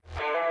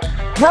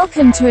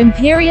Welcome to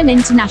Imperium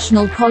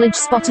International College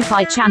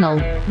Spotify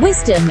channel.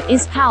 Wisdom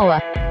is power.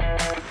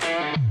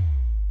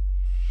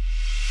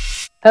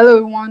 Hello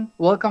everyone,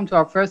 welcome to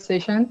our first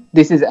session.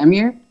 This is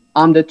Amir.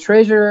 I'm the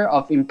treasurer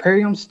of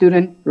Imperium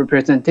Student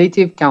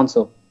Representative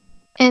Council.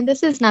 And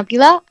this is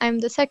Nabila. I'm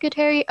the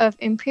secretary of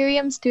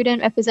Imperium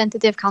Student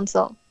Representative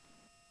Council.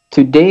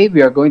 Today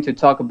we are going to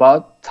talk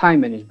about time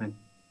management.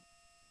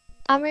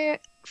 Amir,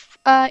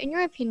 in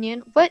your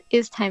opinion, what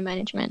is time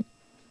management?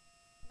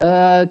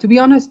 To be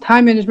honest,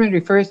 time management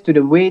refers to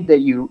the way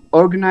that you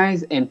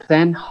organize and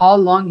plan how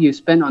long you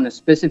spend on a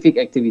specific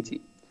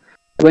activity.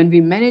 When we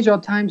manage our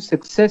time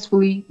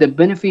successfully, the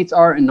benefits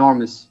are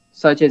enormous,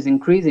 such as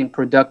increase in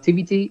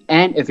productivity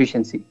and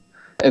efficiency,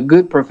 a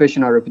good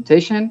professional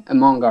reputation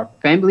among our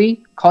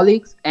family,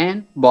 colleagues,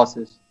 and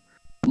bosses.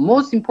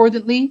 Most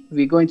importantly,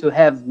 we're going to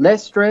have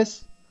less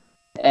stress,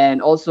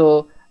 and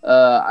also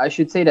I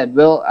should say that,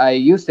 I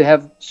used to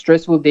have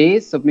stressful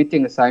days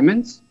submitting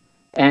assignments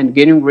and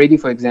getting ready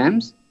for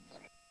exams,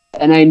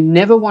 and I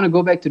never want to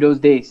go back to those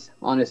days,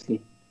 honestly.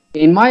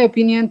 In my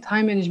opinion,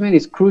 time management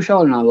is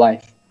crucial in our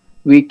life.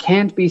 We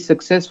can't be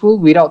successful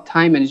without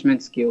time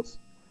management skills.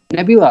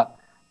 Nabila,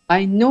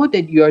 I know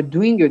that you are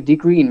doing your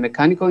degree in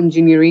mechanical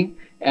engineering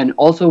and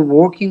also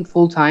working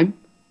full-time,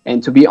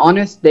 and to be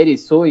honest, that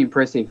is so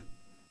impressive.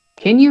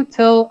 Can you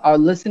tell our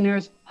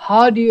listeners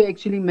how do you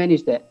actually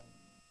manage that?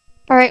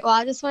 All right, well,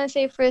 I just want to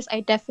say first,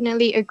 I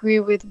definitely agree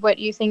with what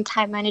you think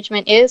time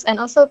management is. And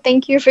also,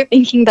 thank you for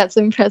thinking that's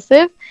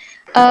impressive.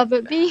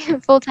 But being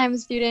a full-time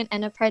student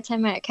and a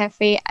part-timer at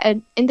Cafe,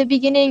 in the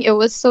beginning, it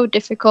was so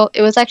difficult.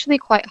 It was actually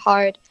quite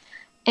hard.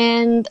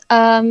 And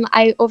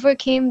I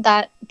overcame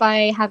that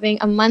by having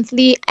a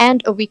monthly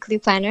and a weekly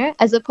planner,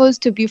 as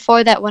opposed to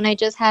before that when I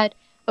just had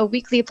a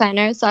weekly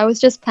planner. So I was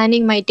just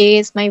planning my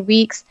days, my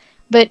weeks.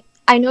 But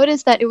I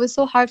noticed that it was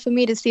so hard for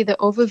me to see the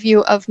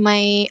overview of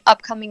my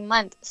upcoming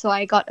month. So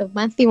I got a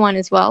monthly one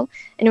as well.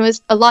 And it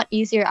was a lot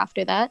easier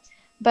after that.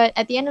 But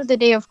at the end of the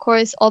day, of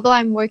course, although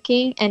I'm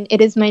working and it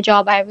is my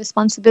job, I have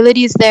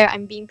responsibilities there,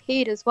 I'm being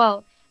paid as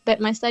well. But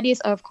my studies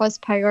are, of course,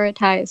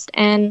 prioritized.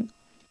 And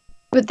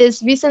with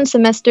this recent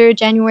semester,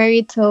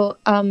 January till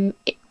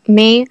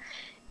May,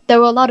 there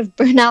were a lot of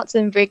burnouts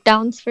and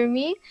breakdowns for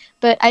me,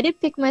 but I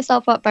did pick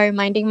myself up by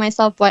reminding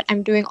myself what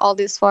I'm doing all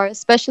this for,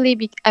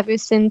 especially ever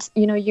since,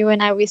 you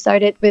and I, we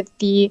started with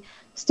the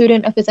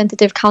Student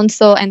Representative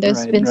Council, and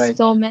there's been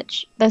so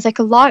much, there's like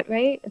a lot,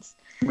 right?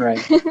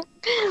 Right.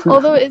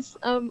 Although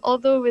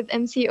with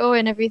MCO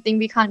and everything,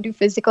 we can't do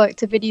physical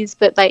activities,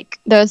 but like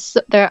there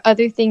are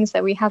other things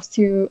that we have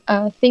to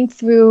think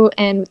through,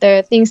 and there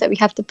are things that we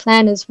have to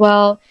plan as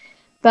well.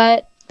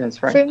 But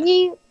That's right. For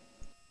me,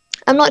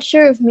 I'm not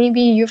sure if maybe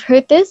you've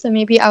heard this or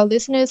maybe our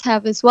listeners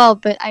have as well,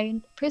 but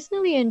I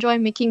personally enjoy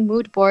making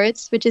mood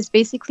boards, which is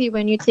basically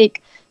when you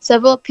take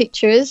several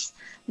pictures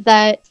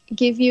that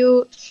give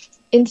you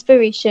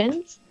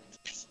inspiration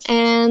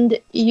and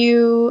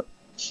you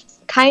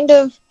kind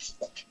of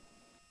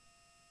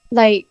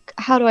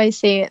how do I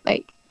say it?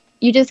 Like,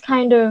 you just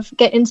kind of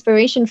get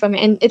inspiration from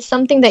it, and it's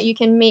something that you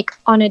can make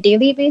on a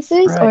daily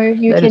basis, or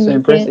you That can is so make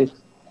impressive. it.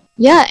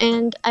 Yeah,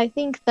 and I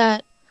think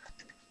that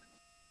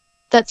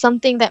that's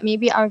something that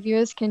maybe our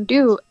viewers can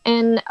do.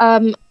 And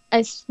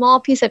a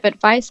small piece of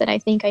advice that I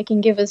think I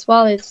can give as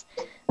well is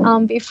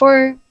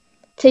before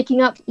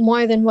taking up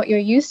more than what you're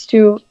used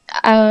to,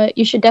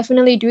 you should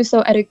definitely do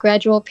so at a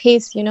gradual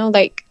pace,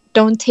 like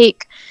don't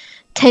take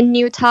 10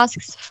 new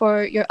tasks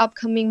for your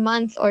upcoming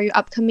month or your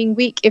upcoming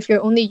week if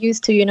you're only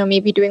used to,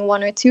 maybe doing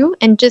one or two,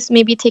 and just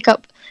maybe take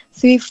up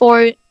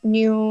 3-4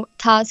 new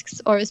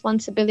tasks or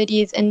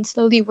responsibilities and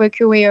slowly work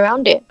your way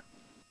around it.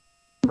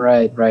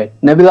 Right.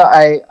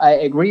 Nabila, I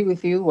agree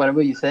with you,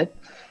 whatever you said.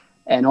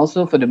 And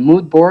also for the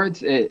mood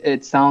boards,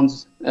 it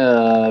sounds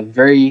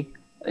very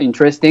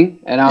interesting,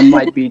 and I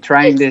might be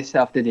trying this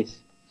after this.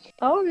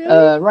 Oh,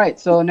 really? Right.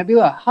 So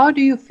Nabila, how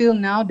do you feel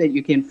now that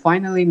you can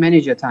finally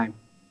manage your time?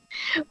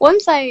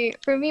 Once I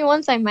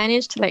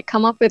managed to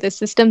come up with a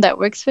system that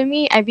works for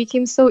me, I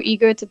became so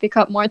eager to pick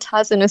up more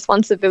tasks and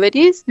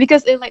responsibilities,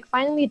 because it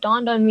finally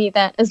dawned on me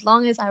that as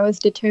long as I was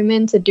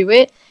determined to do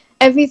it,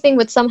 everything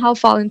would somehow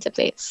fall into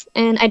place.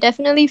 And I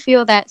definitely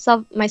feel that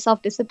my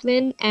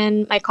self-discipline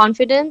and my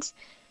confidence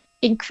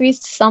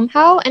increased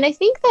somehow. And I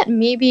think that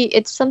maybe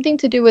it's something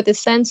to do with the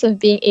sense of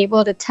being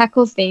able to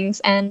tackle things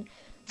and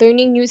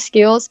learning new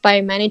skills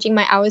by managing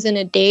my hours in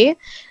a day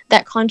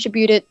that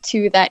contributed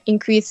to that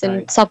increase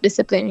in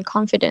self-discipline and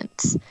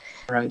confidence.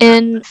 Right.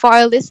 And for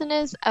our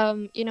listeners,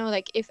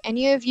 if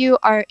any of you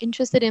are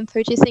interested in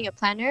purchasing a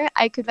planner,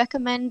 I could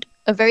recommend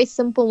a very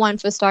simple one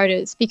for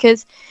starters,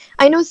 because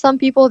I know some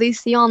people, they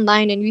see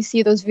online and we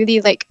see those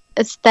really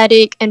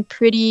aesthetic and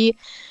pretty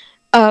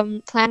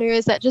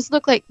planners that just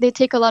look like they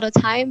take a lot of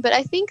time. But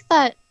I think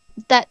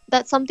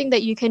that's something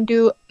that you can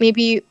do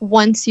maybe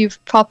once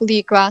you've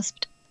properly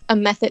grasped a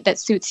method that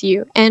suits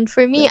you. And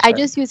for me, I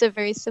just use a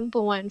very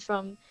simple one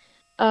from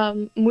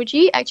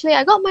Muji. Actually,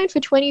 I got mine for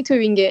 22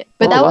 ringgit,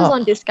 but that was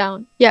on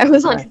discount. Yeah, it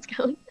was on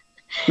discount.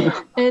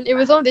 And it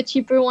was one of the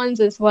cheaper ones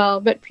as well.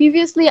 But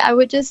previously, I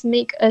would just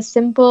make a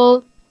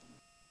simple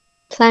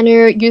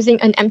planner using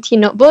an empty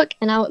notebook,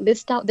 and I would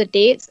list out the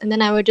dates, and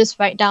then I would just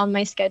write down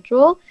my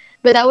schedule.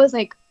 But that was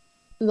like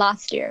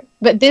last year.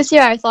 But this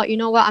year, I thought, you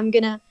know what, I'm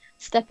gonna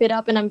step it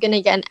up and I'm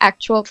gonna get an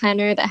actual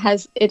planner that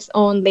has its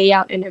own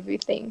layout and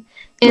everything.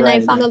 And I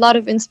Right, found a right. lot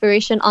of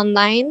inspiration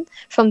online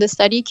from the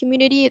study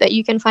community that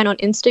you can find on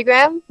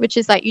Instagram, which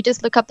is like you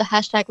just look up the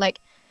hashtag like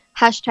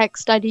hashtag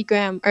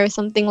studygram or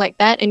something like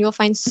that, and you'll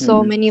find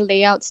so Mhm. many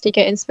layouts to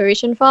get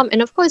inspiration from.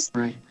 And of course,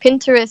 Right.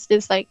 Pinterest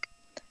is like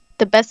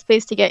the best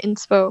place to get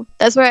inspo.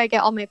 That's where I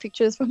get all my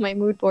pictures from my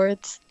mood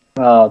boards.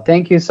 Well,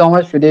 thank you so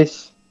much for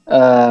this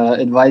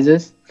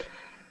advices.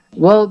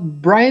 Well,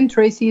 Brian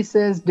Tracy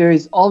says there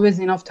is always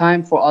enough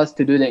time for us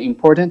to do the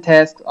important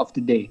tasks of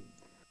the day.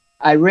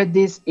 I read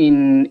this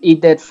in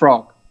Eat That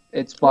Frog.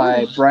 It's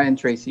by Brian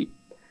Tracy.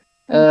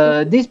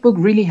 This book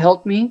really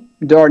helped me.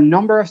 There are a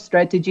number of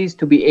strategies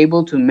to be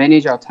able to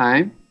manage our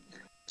time.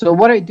 So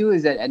what I do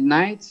is that at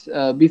night,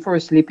 before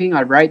sleeping,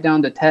 I write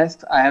down the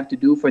tasks I have to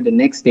do for the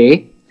next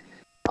day.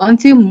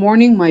 Until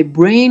morning, my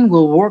brain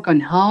will work on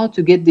how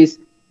to get these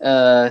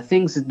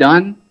things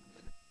done,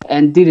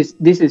 and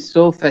this is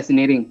so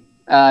fascinating.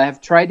 I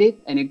have tried it,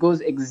 and it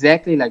goes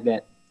exactly like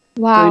that.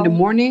 So in the Wow.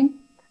 morning,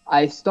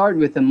 I start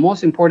with the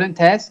most important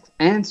tasks,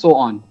 and so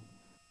on.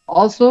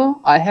 Also,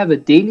 I have a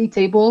daily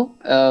table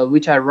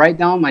which I write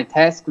down my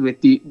tasks with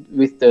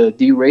the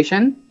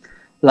duration,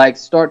 like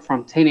start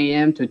from 10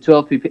 a.m. to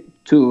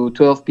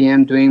 12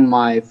 p.m. doing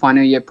my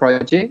final year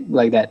project,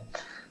 like that.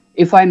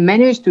 If I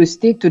manage to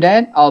stick to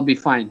that, I'll be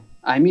fine.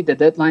 I meet the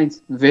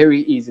deadlines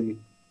very easily.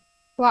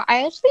 Well,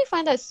 I actually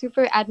find that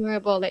super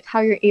admirable, like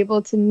how you're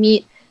able to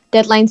meet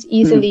deadlines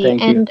easily.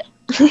 Thank you. And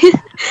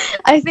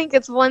I think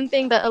it's one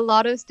thing that a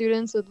lot of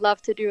students would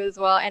love to do as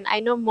well. And I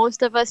know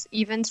most of us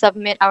even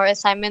submit our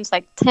assignments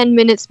like 10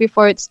 minutes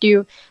before it's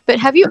due. But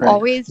have you Right.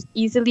 always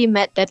easily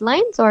met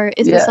deadlines, or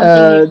is Yeah, this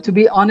something you? to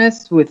be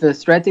honest, with the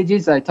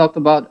strategies I talked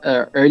about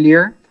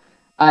earlier,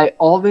 I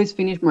always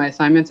finish my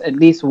assignments at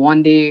least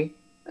one day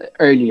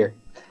earlier.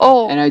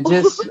 Oh, And I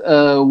just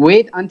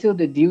wait until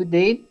the due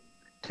date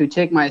to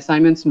check my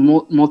assignments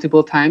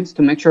multiple times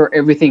to make sure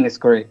everything is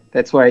correct.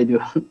 That's what I do.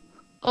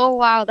 oh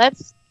wow,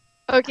 that's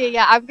okay.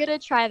 Yeah, I'm gonna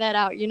try that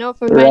out. You know,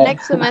 for my Right.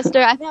 next semester,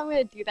 I think I'm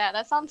gonna do that.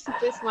 That sounds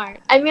super smart.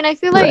 I mean, I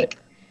feel Right. like,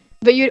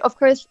 but you, of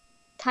course,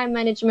 time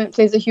management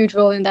plays a huge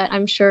role in that,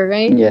 I'm sure,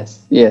 right?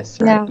 Yes, yes,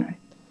 right, Yeah. right.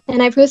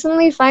 And I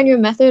personally find your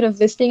method of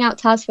listing out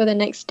tasks for the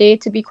next day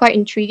to be quite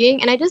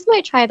intriguing, and I just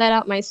might try that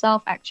out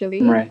myself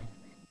actually. Right.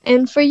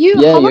 And for you,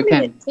 Yeah, how you long did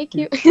can. it take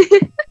you?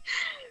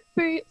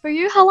 For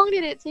you, how long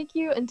did it take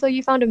you until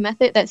you found a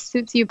method that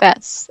suits you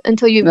best?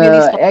 Until you really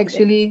stuck with it?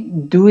 Actually,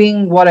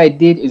 doing what I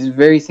did is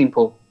very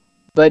simple,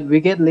 but we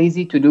get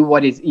lazy to do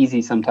what is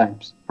easy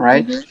sometimes,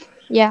 right? Mhm.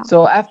 Yeah.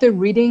 So after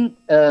reading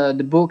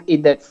the book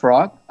Eat That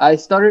Frog, I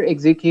started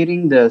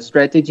executing the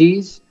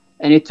strategies,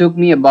 and it took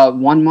me about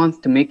 1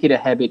 month to make it a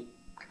habit.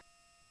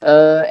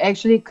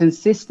 Actually,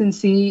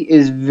 consistency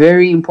is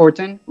very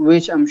important,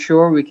 which I'm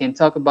sure we can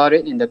talk about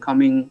it in the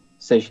coming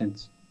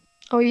sessions.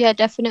 Oh yeah,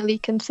 definitely.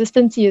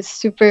 Consistency is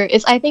super.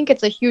 It's I think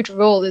it's a huge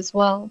role as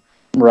well.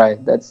 Right,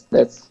 that's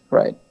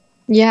right.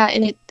 Yeah,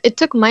 and it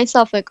took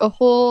myself like a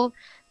whole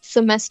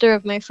semester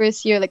of my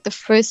first year, like the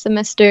first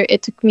semester,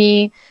 it took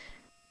me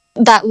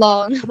that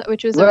long,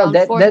 which was Well, around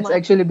that four that's months.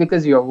 actually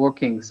because you're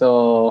working,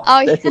 so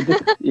Oh that's a yeah.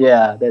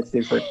 yeah, that's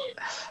different.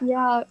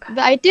 Yeah,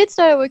 but I did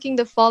start working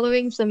the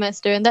following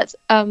semester, and that's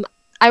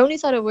I only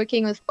started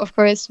working with, of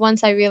course,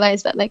 once I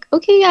realized that like,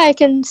 okay, yeah, I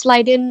can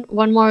slide in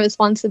one more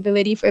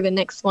responsibility for the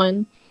next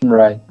one.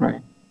 Right,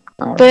 right.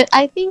 All right. But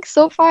I think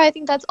so far, I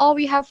think that's all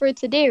we have for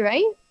today,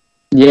 right?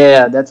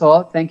 Yeah, that's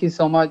all. Thank you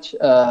so much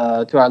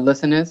to our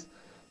listeners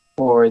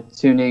for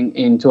tuning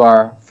into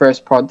our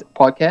first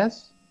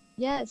podcast.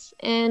 Yes,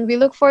 and we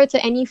look forward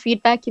to any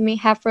feedback you may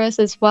have for us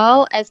as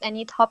well as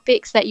any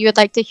topics that you would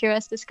like to hear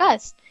us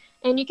discuss.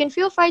 And you can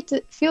feel free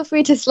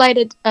to slide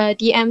a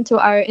DM to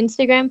our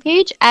Instagram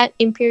page at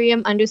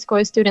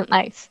Imperium_student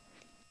life.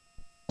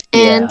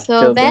 Yeah, And till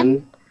till then,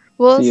 then,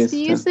 we'll see you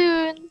see you soon.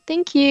 soon.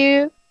 Thank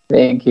you.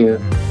 Thank you.